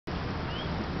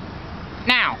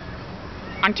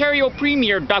Ontario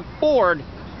Premier Doug Ford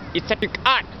is set to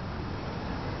cut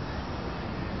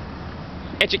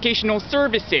educational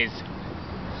services.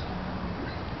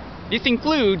 This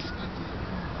includes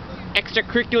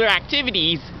extracurricular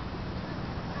activities,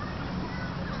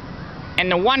 and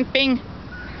the one thing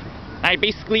I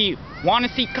basically want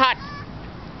to see cut: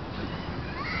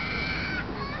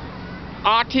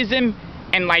 autism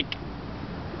and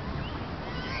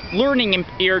learning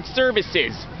impaired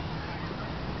services.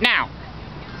 Now,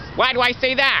 why do I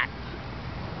say that?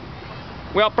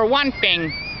 Well, for one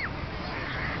thing,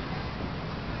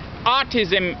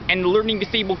 autism and the learning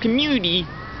disabled community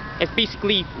has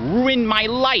basically ruined my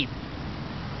life.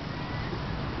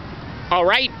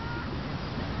 Alright?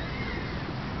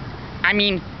 I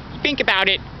mean, think about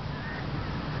it.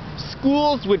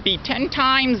 Schools would be 10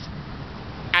 times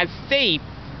as safe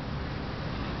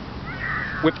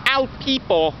without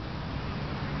people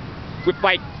with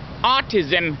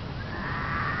autism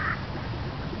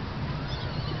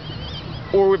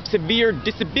or with severe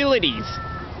disabilities.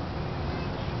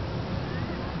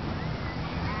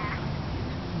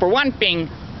 For one thing,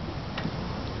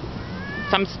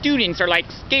 some students are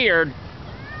scared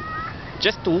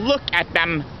just to look at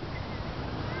them.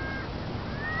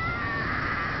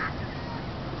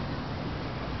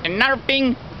 Another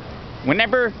thing,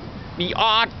 whenever the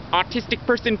autistic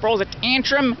person throws a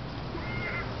tantrum,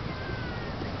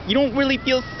 you don't really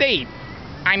feel safe.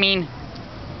 I mean,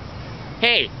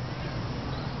 hey,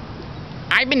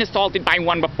 I've been assaulted by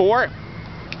one before.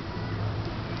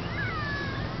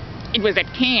 It was at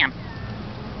camp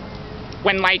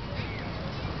when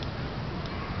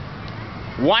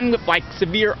one with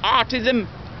severe autism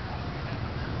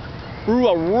threw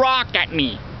a rock at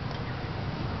me.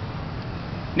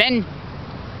 Then,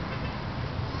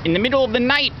 in the middle of the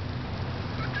night,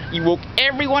 he woke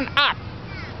everyone up.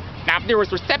 Now, if there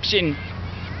was reception,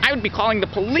 I would be calling the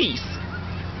police.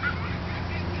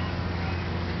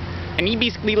 And he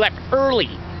basically left early.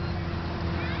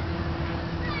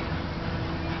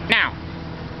 Now,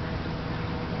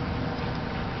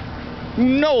 who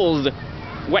knows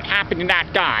what happened to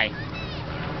that guy?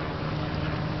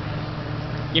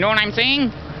 You know what I'm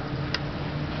saying?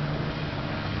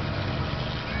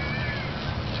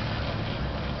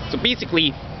 So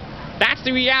basically, that's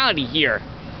the reality here.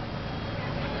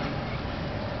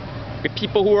 With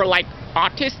people who are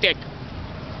autistic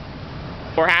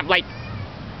or have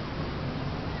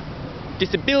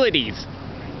disabilities.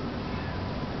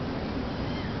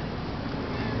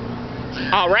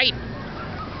 Alright.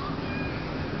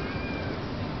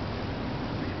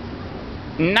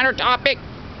 Another topic.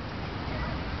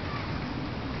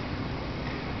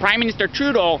 Prime Minister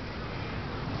Trudeau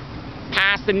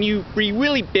passed the new Free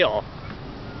Willy bill.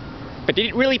 But did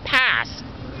it really pass?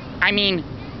 I mean,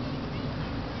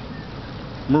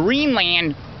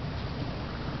 Marineland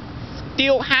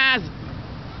still has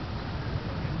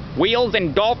whales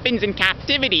and dolphins in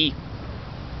captivity.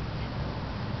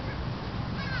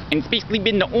 And it's basically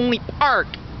been the only park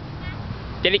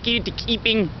dedicated to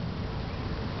keeping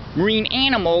marine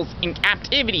animals in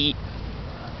captivity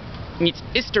in its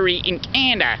history in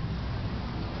Canada.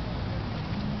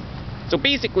 So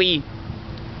basically,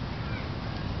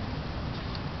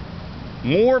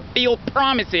 more failed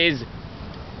promises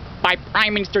by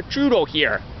Prime Minister Trudeau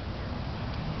here.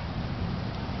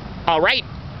 Alright?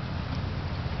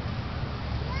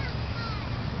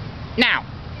 Now,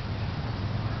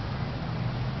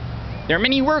 there are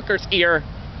many workers here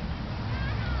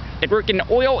that work in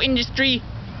the oil industry,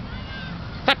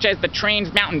 such as the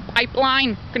Trans Mountain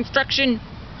Pipeline construction.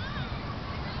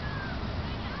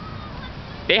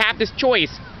 They have this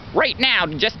choice right now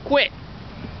to just quit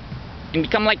and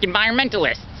become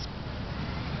environmentalists.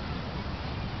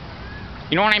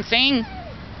 You know what I'm saying?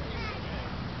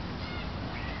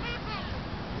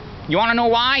 You want to know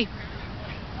why?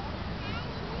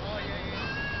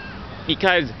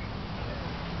 Because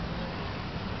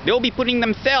they'll be putting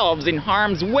themselves in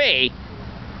harm's way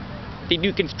if they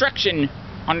do construction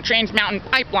on the Trans Mountain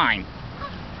Pipeline.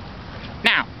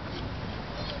 Now,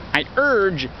 I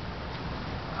urge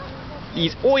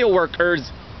these oil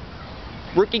workers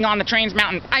working on the Trans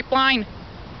Mountain Pipeline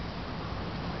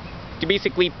to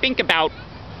basically think about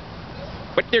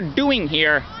what they're doing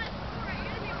here,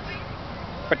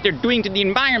 what they're doing to the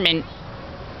environment,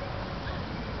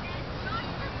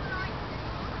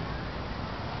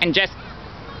 and just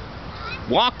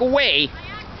walk away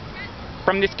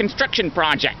from this construction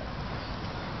project.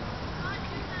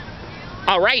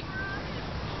 Alright?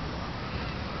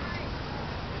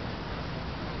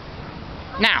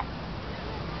 Now,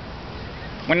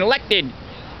 when elected,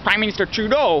 Prime Minister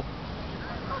Trudeau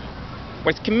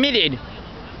was committed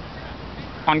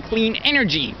on clean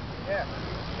energy. Yeah,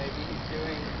 maybe he's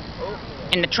doing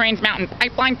overload. And the Trans Mountain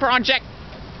Pipeline project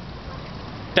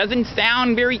doesn't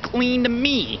sound very clean to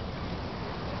me.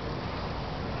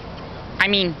 I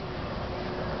mean,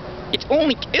 it's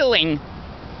only killing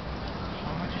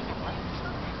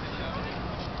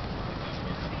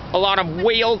a lot of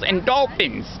whales and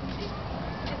dolphins.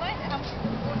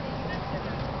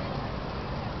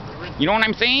 You know what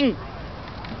I'm saying?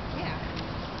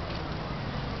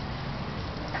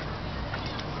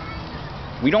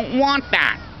 We don't want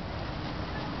that.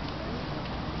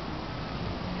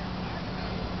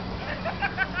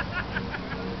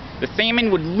 The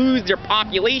salmon would lose their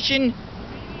population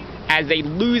as they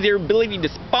lose their ability to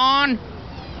spawn.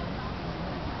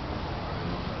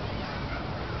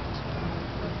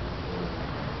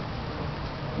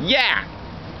 Yeah.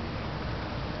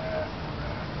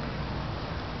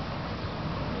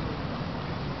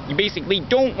 You basically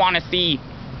don't want to see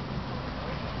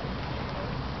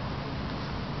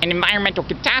an environmental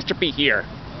catastrophe here.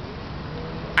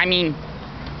 I mean,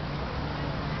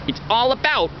 it's all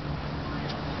about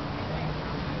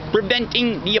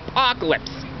preventing the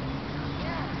apocalypse.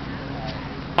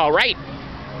 All right?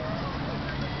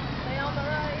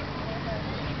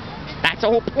 That's the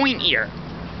whole point here.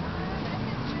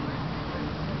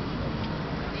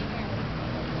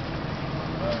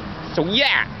 So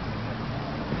yeah.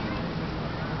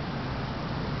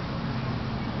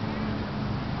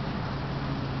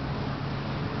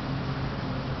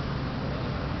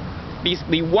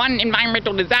 Basically, one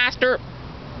environmental disaster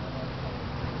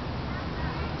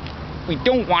we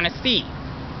don't want to see.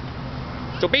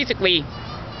 So basically,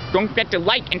 don't forget to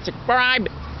like and subscribe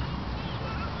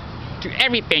to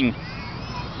everything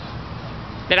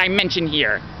that I mentioned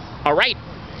here. Alright?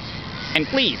 And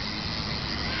please,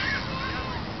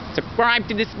 subscribe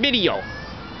to this video,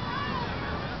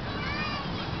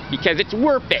 because it's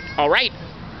worth it, alright?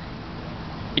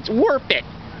 It's worth it.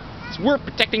 It's worth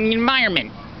protecting the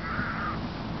environment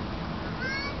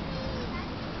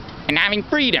and having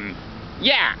freedom.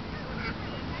 Yeah.